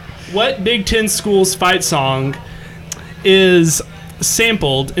 What Big Ten school's fight song is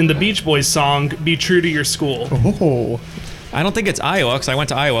sampled in the Beach Boys song "Be True to Your School"? Oh. I don't think it's Iowa because I went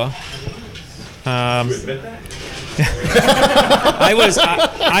to Iowa. I was. The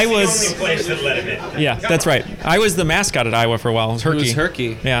only place that let him in. Yeah, that's right. I was the mascot at Iowa for a while. It was Herky. Who's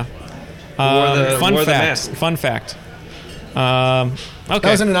Herky? Yeah. Wore the Fun mask. fact. Okay. That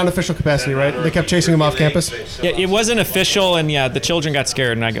was in an unofficial capacity, right? They kept chasing him off campus? Yeah, it wasn't official, and yeah, the children got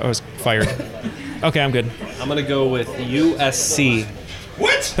scared, and I was fired. Okay, I'm good. I'm going to go with USC.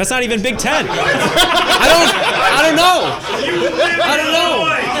 What? That's not even Big Ten. I don't know.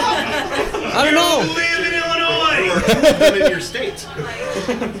 I don't know. You live in Illinois. Live in your state.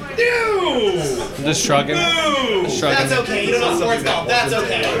 No. I'm just shrugging. No. That's okay. You don't know sports golf. That's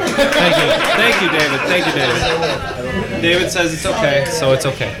okay. Thank you, David. David says it's okay, so it's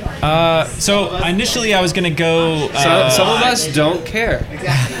okay. So initially I was gonna go. Some of us don't care.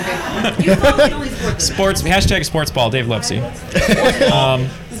 Sports #sports ball. Dave Levesey.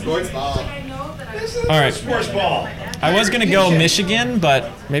 Sports ball. All right. Sports ball. I was gonna go Michigan, but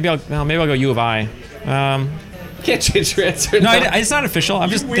maybe I'll go U of I. Can't change your answer. No, it's not official. I'm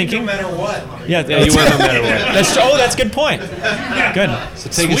just thinking. No matter what. Yeah, you win no matter what. That's a good point. Good.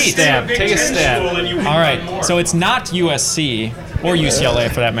 So take a stab. Take a stab. All right. So it's not USC or UCLA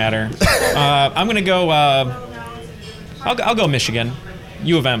for that matter. I'm gonna go. I'll go Michigan.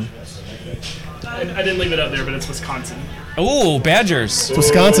 U of M. I didn't leave it up there, but it's Wisconsin. Ooh, Badgers. It's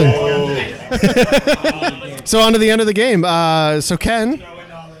Wisconsin. So on to the end of the game. So Ken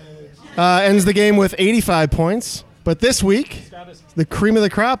ends the game with 85 points. But this week, the cream of the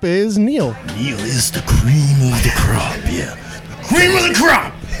crop is Neil. Neil is the cream of the crop, yeah. Cream of the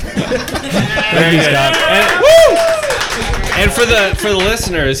crop! Thank you, Scott. And for the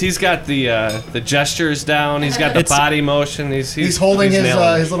listeners, he's got the gestures down. He's got the body motion. He's holding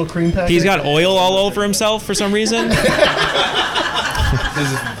his little cream packet. He's got oil all over himself for some reason. The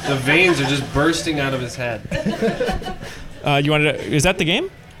veins are just bursting out of his head. You wanted to? Is that the game?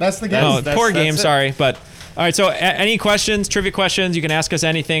 That's the game. Oh, poor game. Sorry, but all right. So, any questions, trivia questions? You can ask us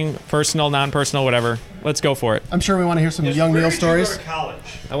anything, personal, non-personal, whatever. Let's go for it. I'm sure we want to hear some young Neil stories.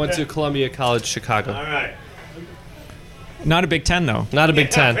 I went to Columbia College, Chicago. All right. Not a Big Ten, though. Not a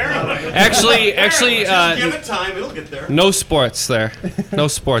Big Ten. Actually, Just give it time. It'll get there. no sports there. No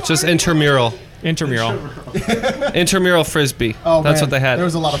sports. Just intramural. Intramural frisbee. Oh, That's man. what they had. There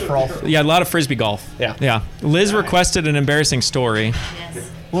was a lot of froth. Yeah, a lot of frisbee golf. Yeah. Yeah. Liz requested an embarrassing story.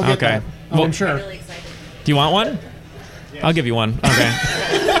 We'll get Okay. that. Oh, I'm sure. Really excited. Do you want one? I'll give you one. Okay.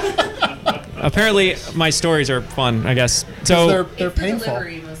 Apparently, my stories are fun, I guess. So They're painful.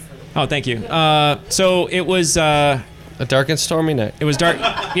 Oh, thank you. So it was a dark and stormy night. It was dark.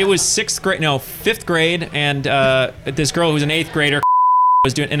 It was fifth grade, and this girl who's an 8th grader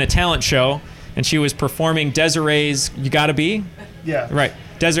was doing in a talent show, and she was performing Desiree's "You Gotta Be." Yeah. Right.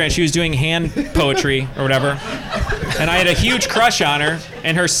 Desiree, and she was doing hand poetry or whatever, and I had a huge crush on her.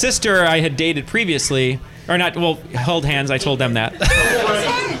 And her sister I had dated previously, or not? Well, held hands. I told them that.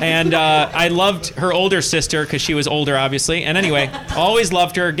 And I loved her older sister because she was older, obviously. And anyway, always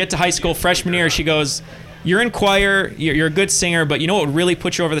loved her. Get to high school, freshman year, she goes, "You're in choir, you're a good singer, but you know what would really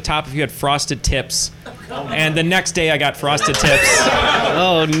put you over the top if you had frosted tips?" And the next day I got frosted tips.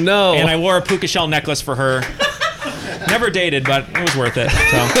 Oh, no. And I wore a puka shell necklace for her. Never dated, but it was worth it. So,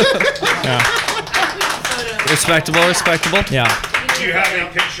 yeah. Respectable. Yeah. Do you have a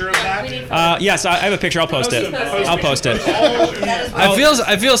picture of that? Yes, I have a picture. I'll post it. I'll post it.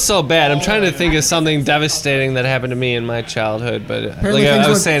 I feel so bad. I'm trying to think of something devastating that happened to me in my childhood, but Apparently like things I was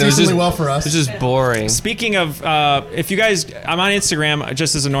went saying, it was decently just well for us. It was just boring. Speaking of, if you guys, I'm on Instagram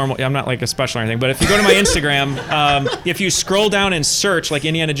just as a normal. I'm not like a special or anything, but if you go to my Instagram, if you scroll down and search like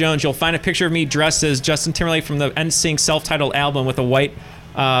Indiana Jones, you'll find a picture of me dressed as Justin Timberlake from the NSYNC self-titled album with a white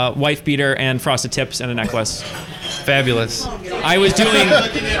wife beater and frosted tips and a necklace. Fabulous. I was doing,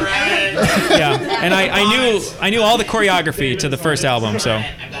 yeah, and I knew all the choreography to the first album, so.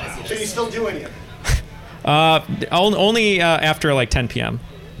 Can you still do any of it? Only after like 10 p.m.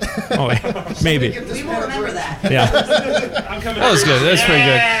 Oh wait, maybe. We won't remember that. Yeah. That was good. That was pretty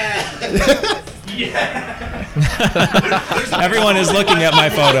good. Everyone is looking at my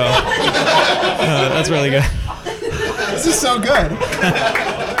photo. That's really good. This is so good.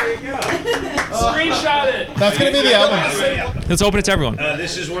 Screenshot it. That's going to be the album. Let's open it to everyone.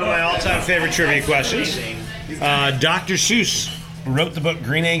 This is one of my all-time favorite trivia questions. Dr. Seuss wrote the book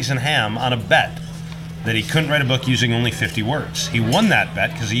Green Eggs and Ham on a bet that he couldn't write a book using only 50 words. He won that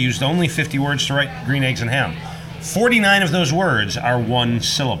bet because he used only 50 words to write Green Eggs and Ham. 49 of those words are one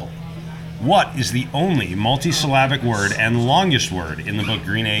syllable. What is the only multisyllabic word and longest word in the book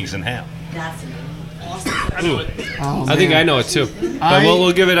Green Eggs and Ham? Ooh. I think I know it too, but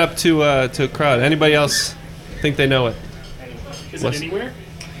we'll give it up to a crowd. Anybody else think they know it? Is it anywhere?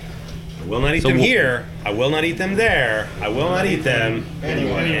 I will not eat them here. I will not eat them there. I will not eat them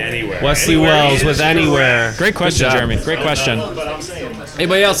anywhere. Wesley Anywhere Wells is with anywhere. correct. Great question, Good job. Jeremy. Great question.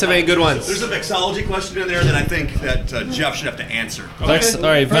 Anybody else have any good ones? There's a vexillology question in there that I think that Jeff should have to answer. All right,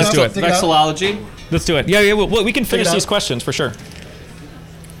 let's do it. Vexillology. Let's do it. Yeah, we can finish these questions for sure.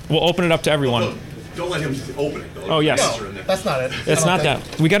 We'll open it up to everyone. Don't let him open it, though. Oh, yes. No, that's not it. It's not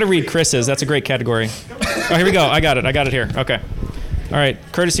that. We got to read Chris's. That's a great category. Oh, here we go. I got it here. Okay. All right.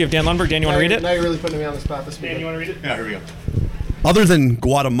 Courtesy of Dan Lundberg. Dan, you want to read it? Now you're really putting me on the spot. Dan, you want to read it? Yeah, here we go. Other than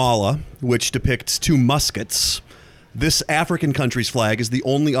Guatemala, which depicts two muskets, this African country's flag is the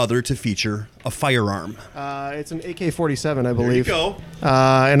only other to feature a firearm. It's an AK-47, I believe. There you go.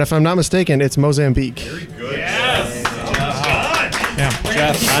 And if I'm not mistaken, it's Mozambique. Very good. Yes.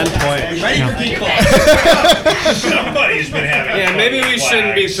 Jeff, on point. Ready for geek club. Somebody's been having. Yeah, maybe we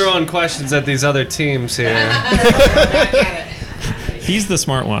shouldn't be throwing questions at these other teams here. He's the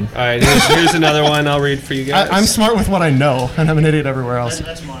smart one. All right, here's another one I'll read for you guys. I'm smart with what I know, and I'm an idiot everywhere else.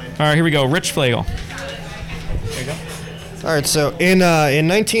 That's mine. All right, here we go. Rich Flegel. There you go. All right, so in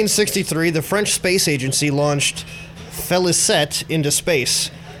 1963, the French Space Agency launched Félicité into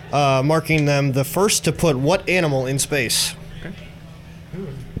space, marking them the first to put what animal in space?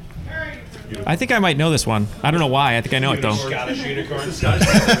 I think I might know this one. I don't know why. I think I know it, though. Scottish unicorn.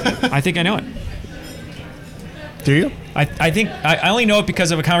 I think I know it. Do you? I think I only know it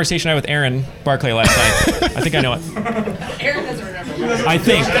because of a conversation I had with Aaron Barclay last night. I think I know it. Aaron doesn't remember. I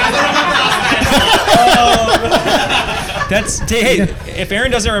think. Hey, if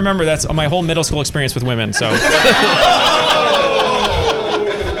Aaron doesn't remember, that's my whole middle school experience with women. So.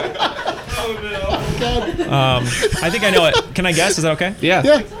 I think I know it. Can I guess? Is that okay?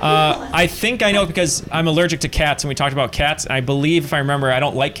 Yeah. I think I know it because I'm allergic to cats, and we talked about cats. I believe, if I remember, I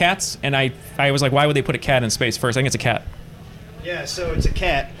don't like cats, and I was like, why would they put a cat in space first? I think it's a cat. Yeah, so it's a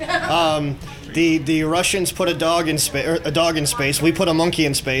cat. The Russians put a dog in space. We put a monkey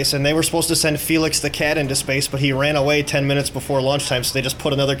in space, and they were supposed to send Felix the cat into space, but he ran away 10 minutes before launch time, so they just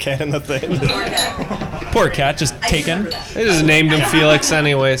put another cat in the thing. Poor cat, just taken. They just named him Felix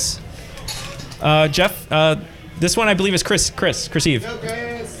anyways. Jeff, this one I believe is Chris Eve.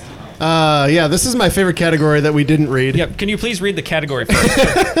 Yeah, this is my favorite category that we didn't read. Yep. Can you please read the category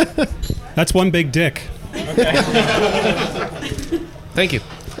first? That's one big dick. Thank you.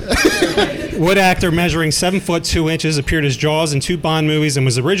 Wood actor measuring 7 foot 2 inches appeared as Jaws in 2 Bond movies and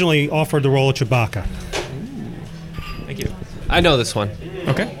was originally offered the role of Chewbacca. Thank you. I know this one.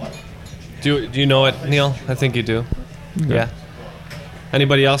 Okay. Do you know it, Neil? I think you do. Okay. Yeah.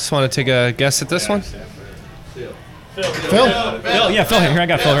 Anybody else want to take a guess at this one? Phil, yeah, Phil here. I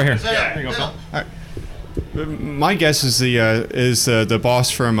got Phil right here. Here you go, Phil. All right. My guess is the boss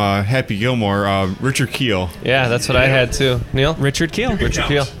from Happy Gilmore, Richard Keel. Yeah, that's what I had too. Neil? Richard Keel. Richard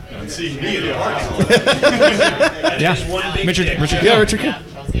Keel. Yeah. Richard Keel. Yeah, Richard Keel.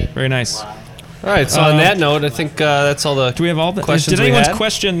 Very nice. All right, so on that note, I think that's all the Do we have all the questions Did we anyone's had?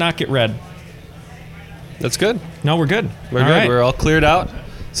 question not get read? That's good. No, we're good. We're All good. right. We're all cleared out.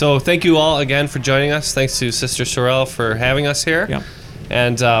 So thank you all again for joining us. Thanks to Sister Sorrell for having us here. Yeah.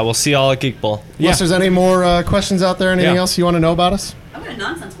 And we'll see you all at Geek Bowl. Unless there's any more questions out there, anything else you want to know about us? I've got a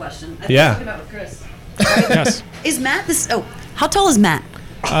nonsense question. I Yeah. talking about with Chris. Yes. Is Matt this? Oh, how tall is Matt?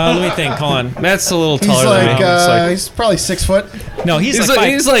 Let me think. Hold on. Matt's a little He's taller like, than me. he's probably 6 foot. No, he's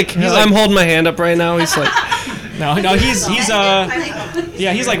like he's like I'm holding my hand up right now. He's like No, he's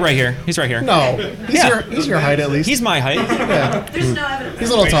yeah, he's like right here. He's right here. No, he's your height at least. He's my height. Yeah. There's no evidence. He's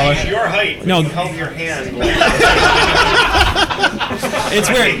a little taller. Your height. No. You held your hand. It's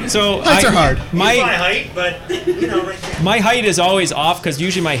weird. So Heights are hard. He's my height, but you know, right there. My height is always off because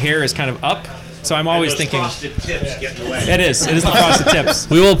usually my hair is kind of up. So I'm always Those thinking. frosted tips get in the way. It is the frosted tips.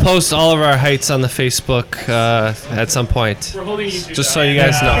 We will post all of our heights on the Facebook at some point. We're holding you to Just that. so you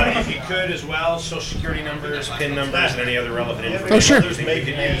guys know. If you could as well, social security numbers, PIN numbers, and any other relevant information. Oh, sure. Others that you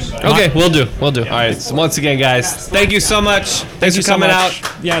could use. Okay, we'll do. All right. So once again, guys, thank you so much. Thanks for you so coming much.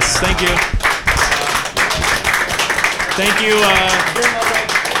 out. Yes, thank you. Thank you.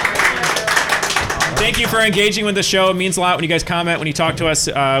 Thank you for engaging with the show. It means a lot when you guys comment, when you talk to us.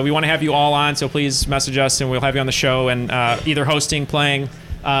 We want to have you all on, so please message us, and we'll have you on the show and either hosting, playing.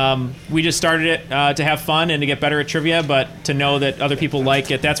 We just started it to have fun and to get better at trivia, but to know that other people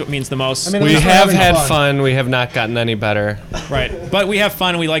like it, that's what means the most. I mean, We at least we're have having had fun. fun. We have not gotten any better. Right. But we have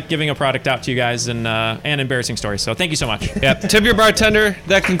fun, and we like giving a product out to you guys and embarrassing stories. So thank you so much. Yep. Tip your bartender.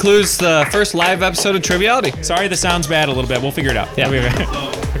 That concludes the first live episode of Triviality. Sorry the sound's bad a little bit. We'll figure it out. Yeah. Okay.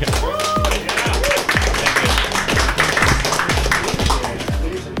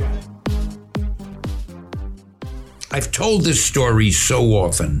 I I've told this story so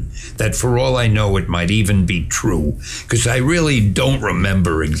often that for all I know, it might even be true, because I really don't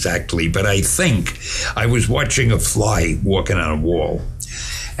remember exactly, but I think I was watching a fly walking on a wall.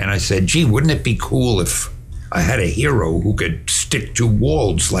 And I said, gee, wouldn't it be cool if I had a hero who could stick to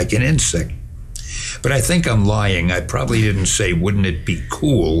walls like an insect? But I think I'm lying. I probably didn't say, wouldn't it be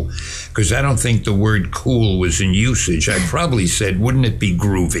cool? Because I don't think the word cool was in usage. I probably said, wouldn't it be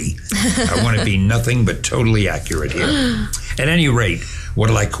groovy? I want to be nothing but totally accurate here. At any rate,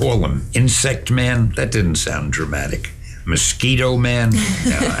 what'll I call him? Insect Man? That didn't sound dramatic. Mosquito Man?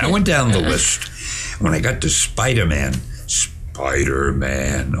 No, I went down the list. When I got to Spider-Man,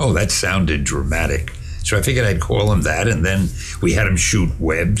 Spider-Man. Oh, that sounded dramatic. So I figured I'd call him that, and then we had him shoot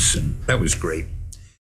webs, and that was great.